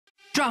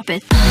Drop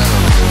it.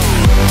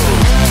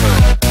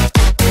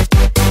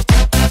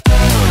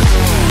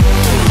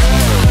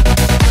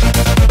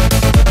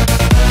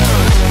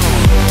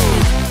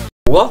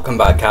 Welcome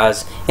back,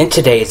 guys. In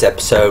today's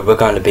episode we're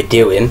going to be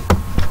doing,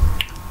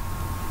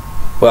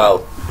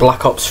 well,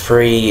 Black Ops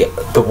 3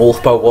 the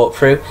Wolf Bow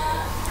walkthrough.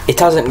 It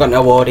hasn't got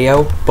no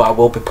audio, but I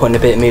will be putting a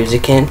bit of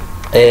music in.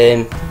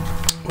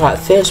 Right,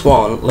 first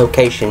one,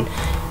 location,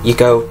 you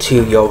go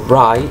to your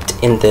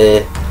right in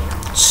the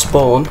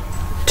spawn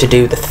to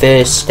do the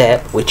first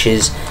step, which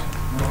is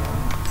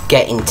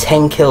getting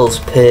 10 kills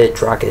per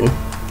dragon.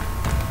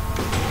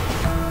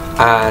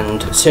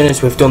 And as soon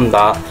as we've done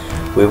that,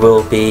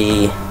 we'll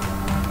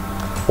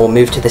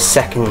move to the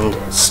second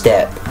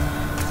step.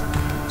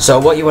 So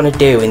what you want to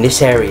do in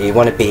this area, you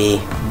want to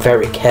be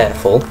very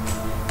careful,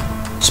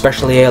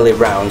 especially early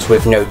rounds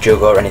with no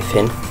jug or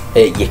anything.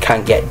 You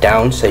can get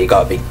down, so you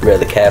gotta be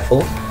really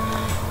careful.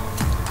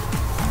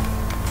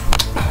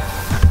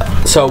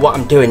 So what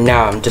I'm doing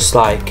now, I'm just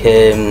like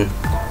killing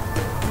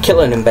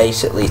them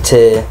basically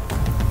to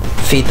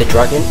feed the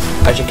dragon.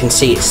 As you can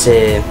see, it's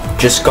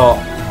just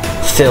got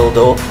filled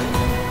up.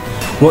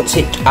 Once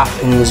it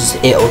happens,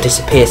 it'll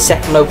disappear.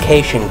 Second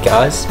location,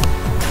 guys,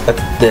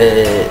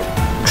 the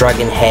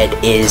dragon head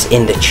is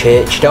in the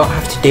church. You don't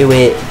have to do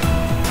it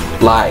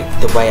like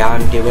the way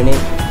I'm doing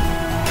it,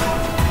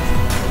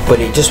 but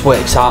it just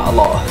works out a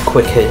lot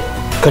quicker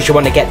because you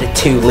want to get the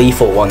two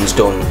lethal ones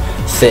done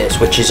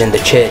first, which is in the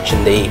church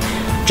and the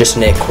just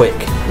near quick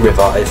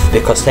revive,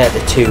 because they're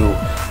the two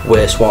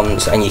worst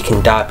ones and you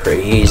can die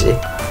pretty easy.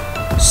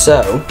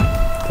 So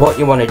what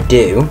you want to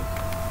do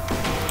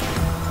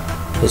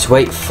is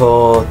wait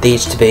for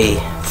these to be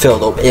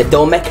filled up.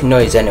 They'll make a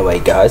noise anyway,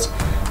 guys,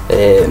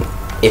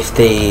 if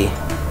they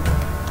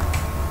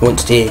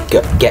once they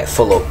get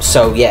full up.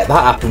 So yeah,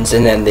 that happens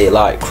and then they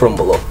like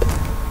crumble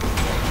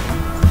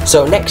up.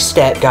 So next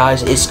step,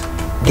 guys, is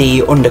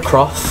the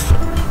undercroft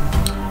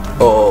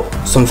or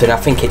something, I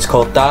think it's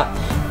called that.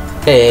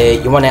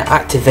 You want to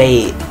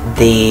activate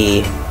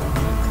the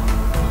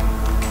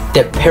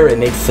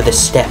pyramid for the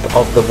step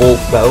of the wolf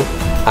bow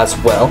as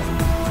well.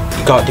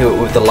 You can't do it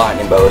with the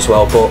lightning bow as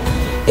well, but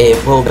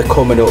it will be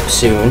coming up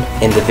soon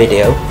in the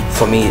video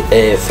for me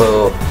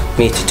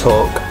to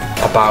talk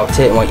about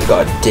it and what you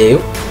got to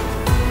do.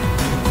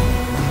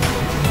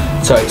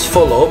 So it's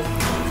full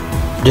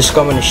up. Just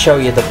going to show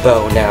you the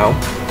bow now,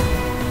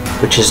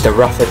 which is the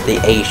Wrath of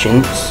the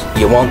Ancients.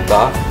 You want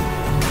that.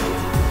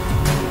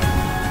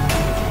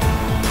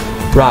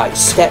 Right,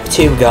 step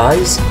 2,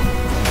 guys,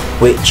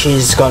 which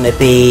is going to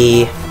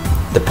be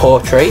the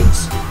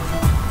portraits.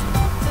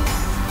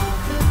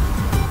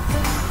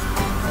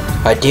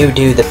 I do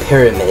the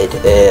pyramid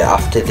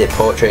after the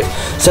portrait.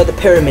 So the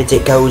pyramid,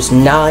 it goes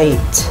knight,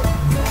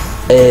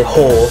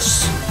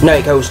 horse. No,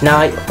 it goes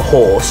knight,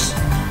 horse,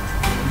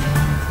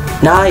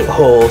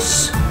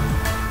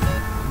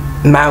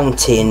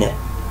 mountain,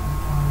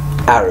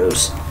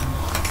 arrows.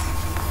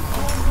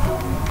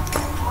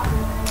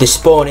 They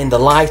spawn in the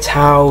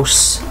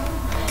lighthouse.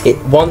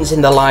 One's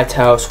in the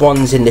lighthouse,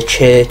 one's in the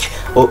church,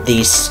 up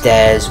these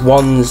stairs,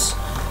 one's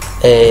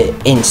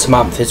in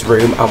Samantha's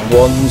room, and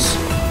one's,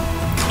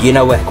 you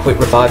know where quick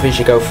revive is,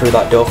 you go through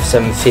that door for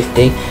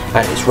 750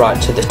 and it's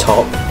right to the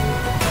top,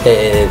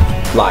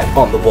 like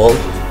on the wall.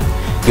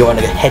 You want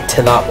to head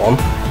to that one.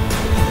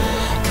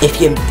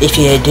 If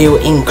you do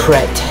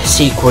incorrect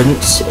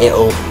sequence,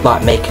 it'll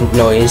like make a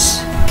noise.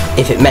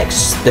 If it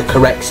makes the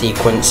correct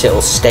sequence,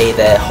 it'll stay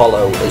there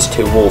hollow as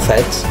two wolf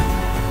heads.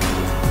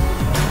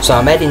 So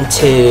I'm heading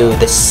to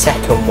the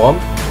second one.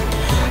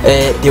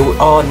 They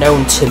are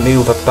known to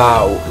move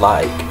about,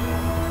 like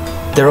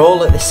they're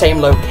all at the same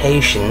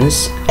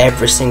locations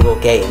every single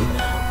game,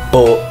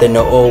 but they're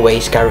not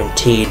always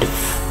guaranteed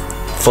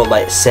for,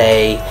 let's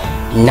say,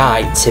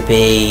 night to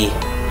be,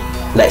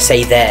 let's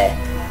say, there.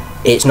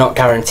 It's not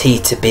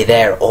guaranteed to be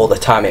there all the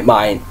time. It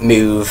might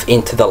move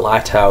into the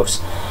lighthouse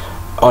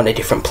on a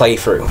different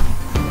playthrough.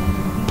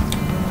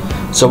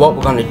 So what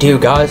we're going to do,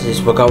 guys,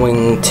 is we're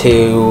going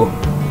to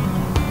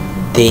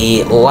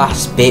the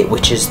last bit,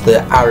 which is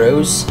the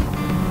arrows.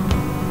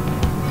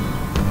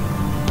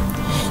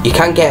 You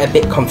can get a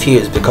bit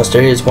confused because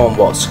there is one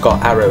what's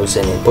got arrows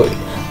in it, but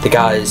the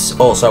guy's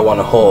also on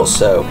a horse,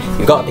 so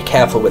you've got to be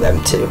careful with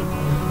them too.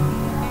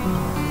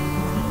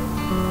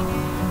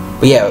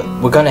 But yeah,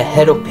 we're going to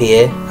head up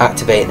here,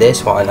 activate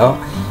this, why not.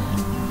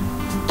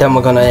 Then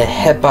we're going to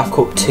head back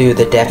up to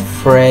the death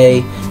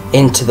fray,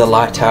 into the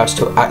lighthouse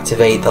to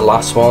activate the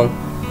last one.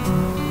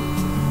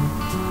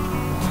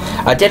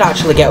 I did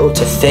actually get up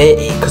to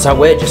 30 because I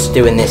were just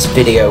doing this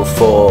video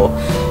for,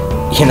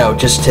 you know,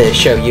 just to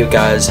show you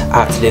guys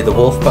how to do the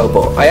wolf bow,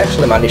 but I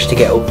actually managed to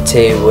get up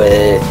to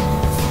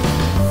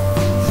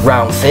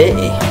round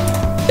 30.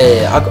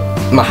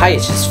 My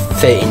highest is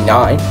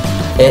 39.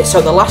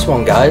 So the last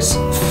one, guys,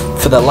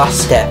 for the last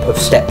step of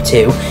step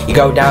 2, you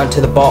go down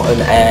to the bottom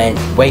and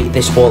wait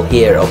this wall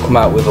here. It'll come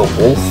out with a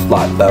wolf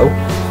like bow.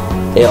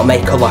 It'll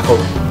make a like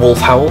a wolf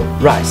howl.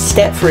 Right,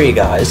 step 3,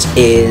 guys,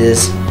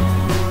 is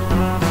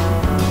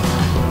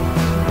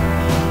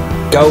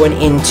going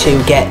in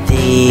to get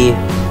the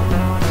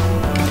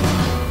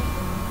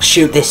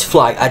shoot this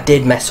flag. I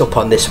did mess up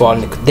on this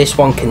one. This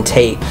one can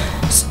take,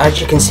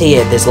 as you can see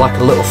here, there's like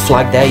a little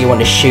flag there. You want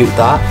to shoot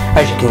that.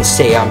 As you can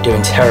see, I'm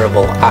doing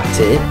terrible at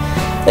it.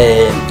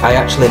 I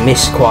actually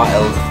missed quite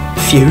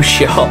a few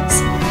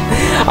shots.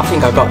 I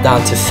think I got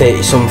down to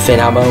 30 something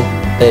ammo,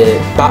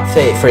 about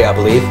 33 I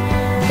believe.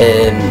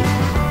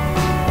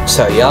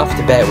 So you'll have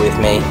to bear with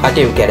me. I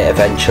do get it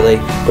eventually,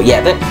 but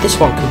yeah, this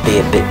one could be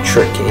a bit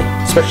tricky,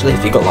 especially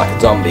if you got like a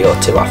zombie or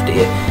two after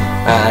you,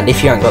 and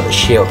if you haven't got the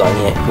shield on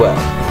you, well,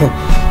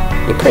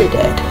 you're pretty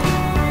dead.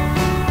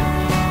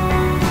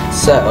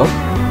 So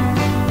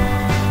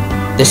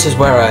this is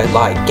where I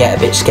like get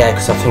a bit scared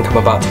because I think I'm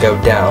about to go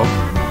down.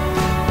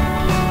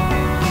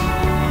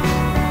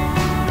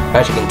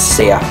 As you can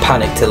see, I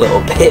panicked a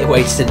little bit,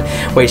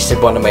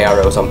 wasted one of my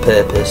arrows on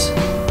purpose.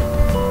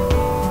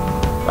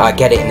 I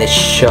get it in this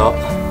shot.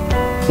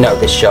 No,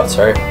 this shot,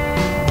 sorry.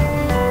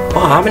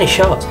 Oh, how many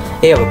shots?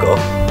 Here we go.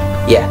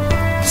 Yeah.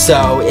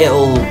 So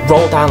it'll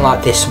roll down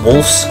like this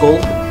wolf skull,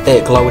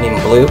 glowing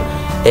in blue.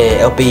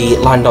 It'll be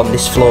land on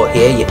this floor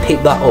here. You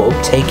pick that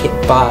up, take it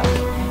back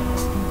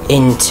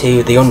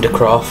into the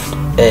undercroft,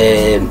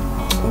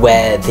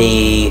 where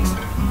the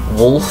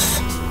wolf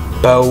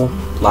bow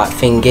like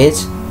thing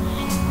is.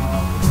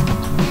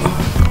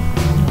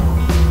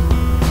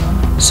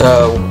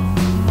 So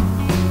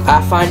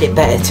I find it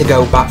better to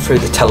go back through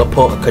the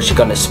teleporter because you're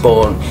going to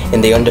spawn in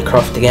the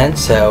undercroft again.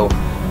 So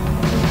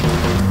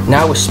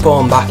now we're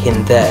spawned back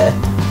in there,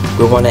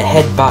 we want to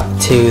head back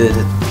to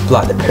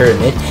the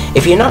pyramid.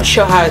 If you're not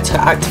sure how to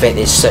activate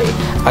this, so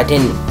I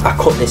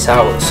cut this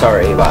out,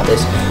 sorry about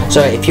this.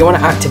 So if you want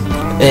to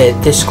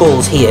activate the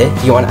skulls here,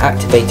 you want to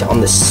activate it on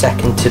the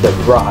second to the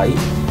right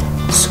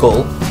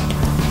skull.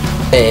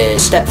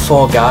 Step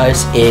 4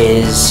 guys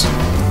is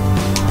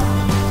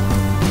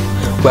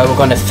where we're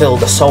going to fill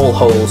the soul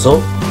holes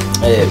up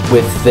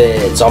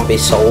with zombie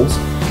souls.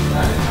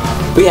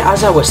 But yeah,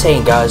 as I was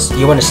saying guys,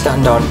 you want to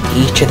stand on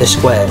each of the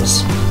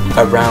squares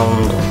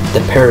around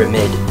the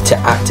pyramid to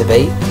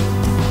activate.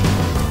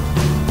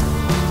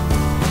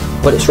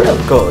 But it's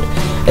really good.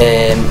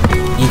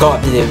 You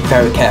got to be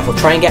very careful.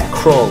 Try and get a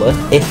crawler,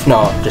 if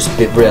not, just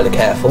be really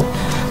careful.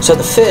 So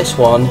the first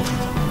one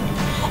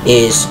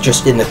is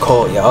just in the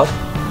courtyard.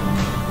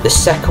 The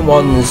second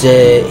one's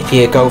if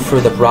you go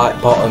through the right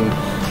bottom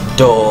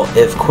door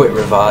of quick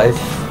revive,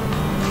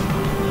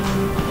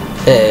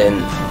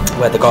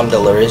 where the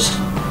gondola is,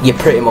 you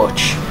pretty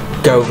much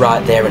go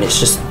right there, and it's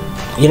just,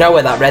 you know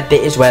where that red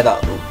bit is, where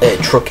that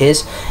truck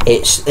is.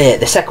 It's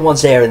the second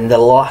one's there, and the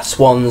last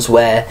one's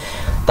where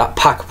that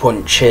pack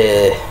punch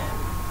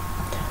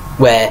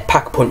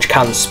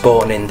can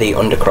spawn in the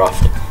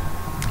undercroft,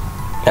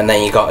 and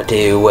then you got to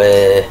do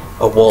a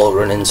wall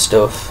run and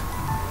stuff.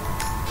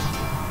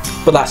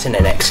 But that's in the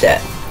next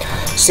step.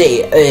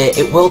 See,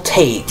 it will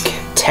take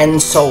 10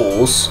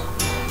 souls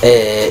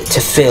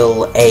to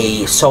fill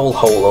a soul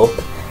hole up,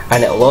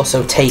 and it'll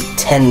also take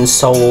 10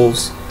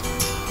 souls,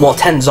 well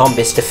 10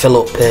 zombies to fill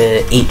up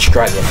each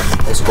dragon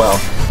as well.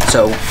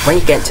 So when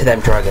you get to them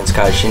dragons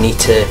guys, you need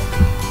to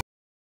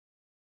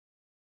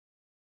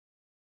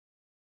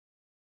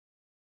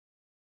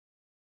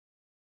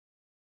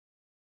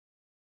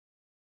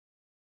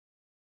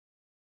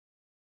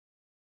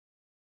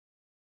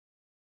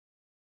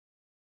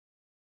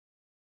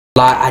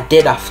I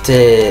did have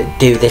to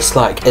do this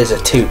like as a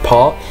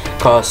 2-part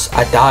because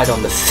I died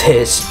on the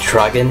first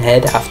dragon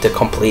head after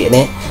completing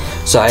it,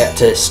 so I had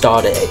to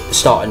start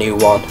a new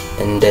one,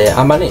 and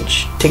I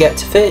managed to get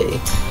to 30.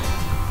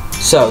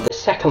 So the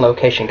second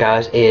location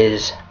guys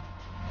is,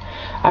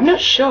 I'm not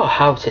sure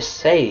how to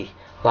say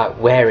like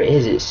where it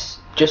is. It's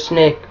just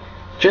near,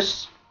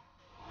 just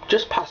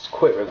past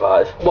quick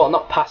revive. Well,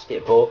 not past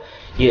it, but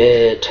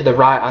you to the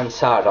right hand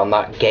side on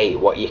that gate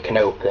what you can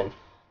open.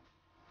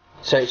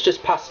 So it's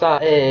just past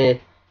that,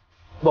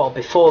 well,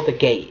 before the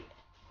gate,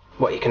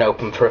 what you can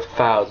open for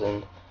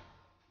 1,000.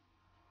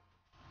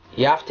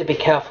 You have to be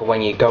careful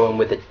when you're going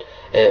with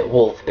a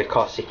wolf,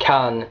 because he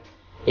can,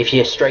 if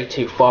you stray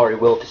too far, he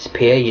will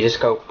disappear. You just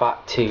go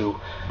back to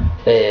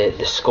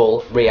the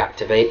skull,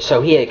 reactivate.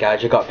 So here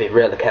guys, you've got to be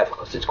really careful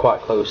because it's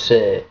quite close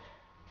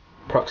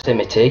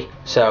proximity.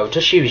 So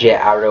just use your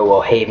arrow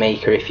or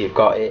haymaker if you've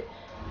got it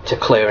to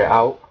clear it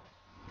out.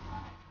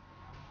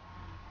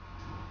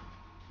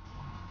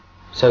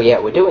 So yeah,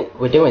 we're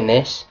doing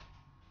this,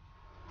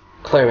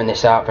 clearing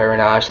this out very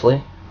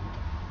nicely.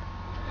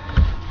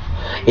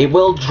 It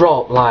will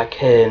drop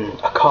like a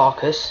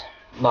carcass,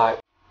 like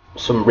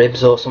some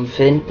ribs or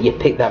something. You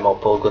pick them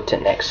up or go to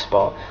the next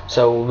spot.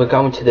 So we're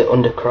going to the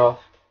undercroft.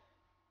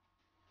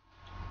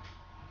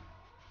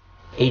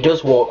 He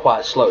does walk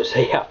quite slow, so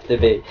you have to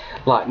be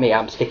like me.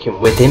 I'm sticking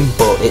with him,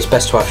 but it's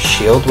best to have a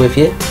shield with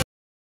you.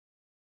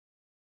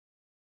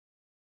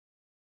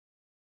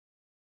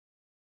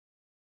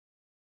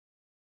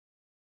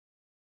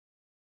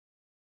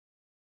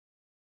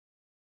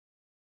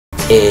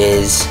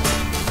 Is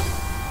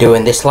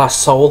doing this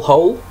last soul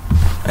hole,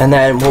 and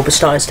then we'll be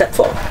starting step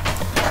 4.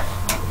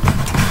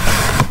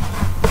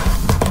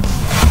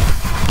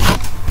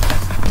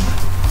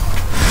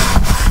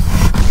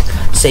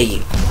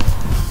 See,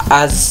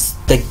 as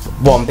the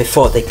one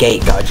before the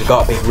gate, guys, you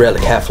gotta be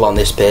really careful on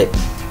this bit.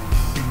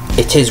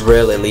 It is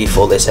really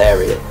lethal, this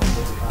area,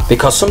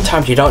 because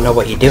sometimes you don't know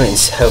what you're doing.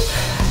 So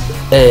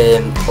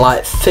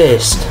like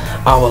first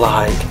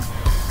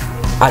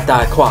I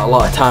died quite a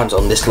lot of times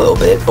on this little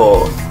bit,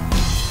 but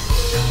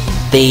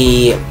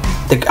the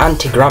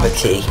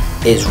anti-gravity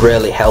is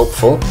really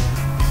helpful.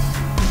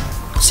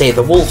 See,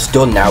 the wolf's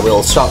done now,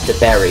 we'll start to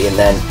bury, and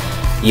then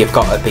you've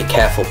got to be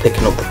careful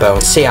picking up the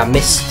bones. See,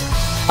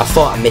 I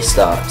thought I missed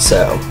that.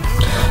 So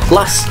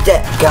last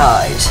step,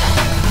 guys,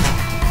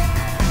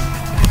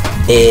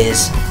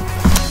 is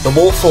the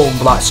wolf will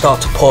like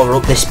start to pour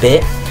up this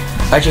bit.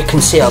 As you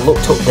can see, I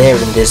looked up there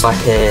and there's like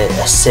a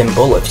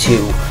symbol of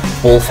 2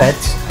 wolf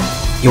heads.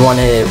 You want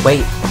to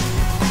wait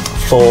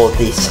for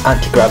this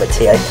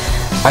anti-gravity.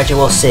 As you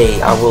will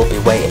see, I will be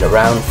waiting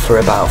around for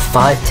about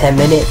 5-10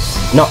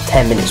 minutes. Not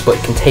 10 minutes, but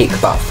it can take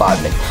about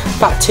 5 minutes.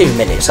 About 2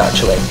 minutes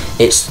actually.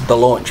 It's the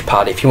launch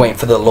pad. If you're waiting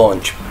for the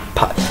launch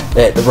pad,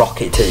 the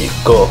rocket to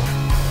go,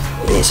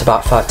 it's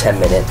about 5-10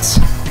 minutes.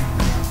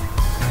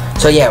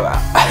 So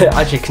yeah,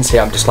 as you can see,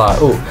 I'm just like,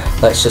 oh,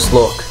 let's just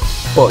look.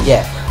 But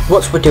yeah,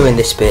 once we're doing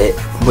this bit,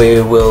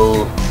 we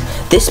will.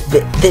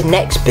 The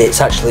next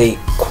bit's actually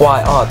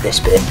quite hard. This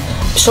bit.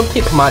 Some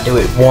people might do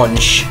it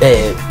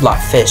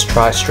like first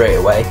try straight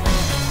away.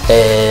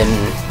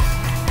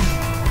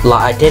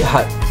 Like I did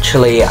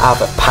actually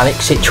have a panic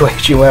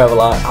situation where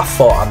I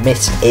thought I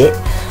missed it,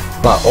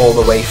 like all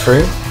the way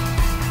through.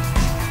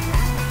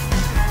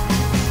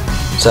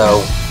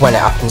 So when it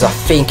happens, I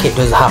think it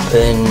does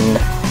happen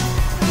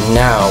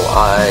now,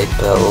 I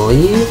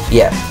believe.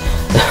 Yeah.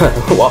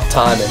 What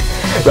timing.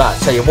 Right,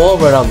 so you wall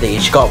run on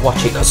these, you gotta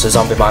watch it because the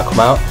zombie might come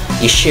out.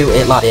 You shoot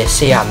it like this.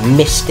 See, I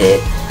missed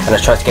it and I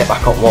tried to get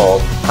back on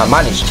wall. I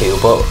managed to,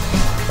 but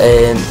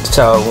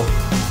so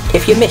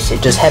if you miss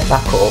it, just head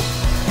back up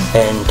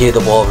and do the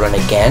wall run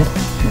again.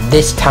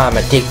 This time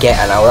I did get,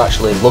 and I was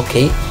actually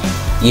lucky.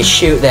 You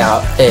shoot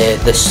that,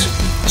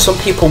 some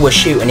people were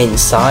shooting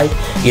inside.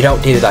 You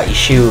don't do that, you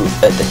shoot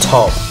at the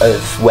top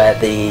of where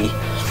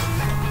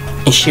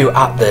you shoot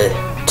at the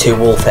 2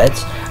 wolf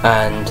heads,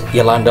 and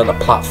you land on a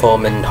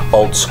platform and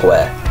hold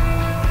square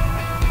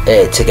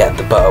to get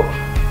the bow.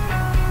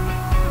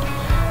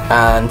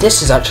 And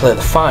this is actually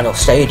the final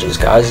stages,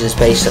 guys. Is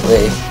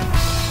basically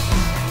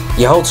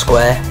you hold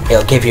square,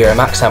 it'll give you a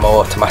max ammo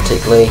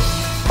automatically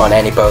on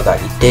any bow that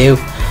you do.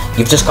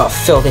 You've just got to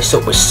fill this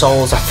up with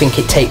souls. I think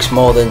it takes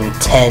more than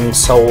 10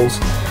 souls,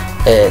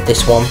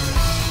 this one.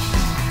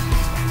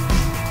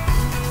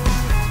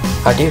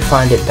 I do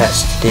find it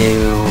best to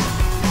do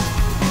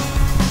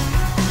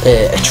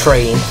a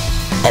train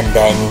and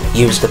then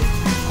use the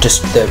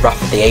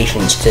Wrath of the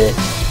Ancients to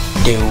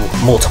do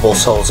multiple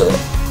souls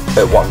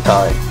at one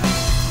time.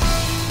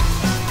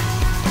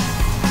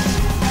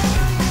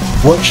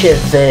 Once you've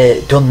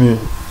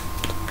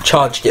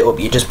charged it up,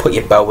 you just put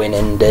your bow in,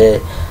 and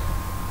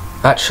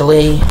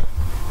actually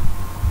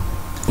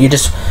you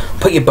just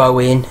put your bow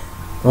in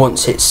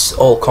once it's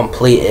all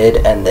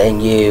completed, and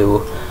then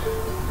you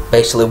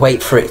basically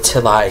wait for it to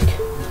like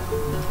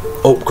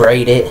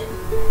upgrade it,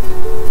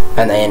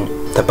 and then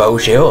the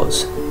bow's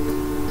yours.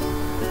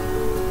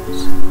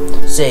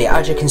 See,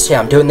 as you can see,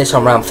 I'm doing this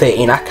on round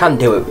 13. I can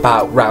do it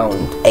about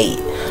round 8,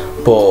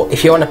 but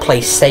if you want to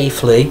play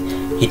safely,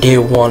 you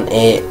do want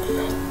it.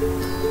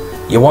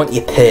 You want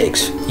your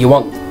perks. You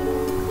want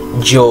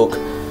Jug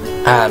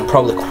and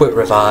probably quick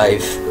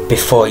revive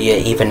before you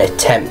even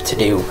attempt to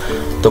do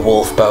the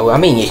wolf bow. I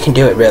mean, you can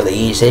do it really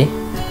easy.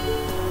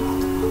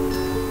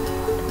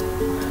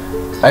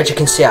 As you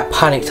can see, I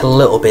panicked a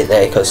little bit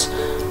there because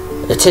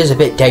it is a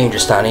bit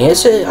dangerous down here.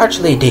 It's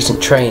actually a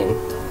decent train.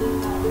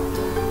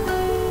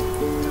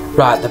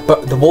 Right,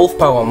 the wolf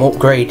bow, I'm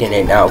upgrading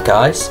it now,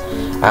 guys,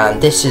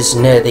 and this is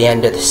near the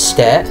end of the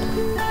step.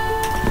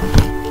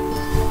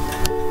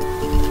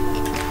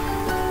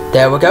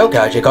 There we go,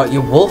 guys, you got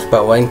your wolf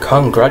bow, and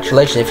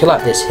congratulations. If you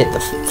like this, hit the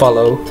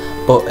follow,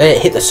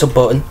 hit the sub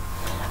button,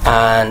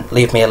 and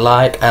leave me a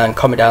like and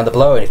comment down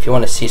below. And if you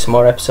want to see some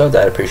more episodes,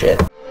 I'd appreciate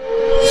it.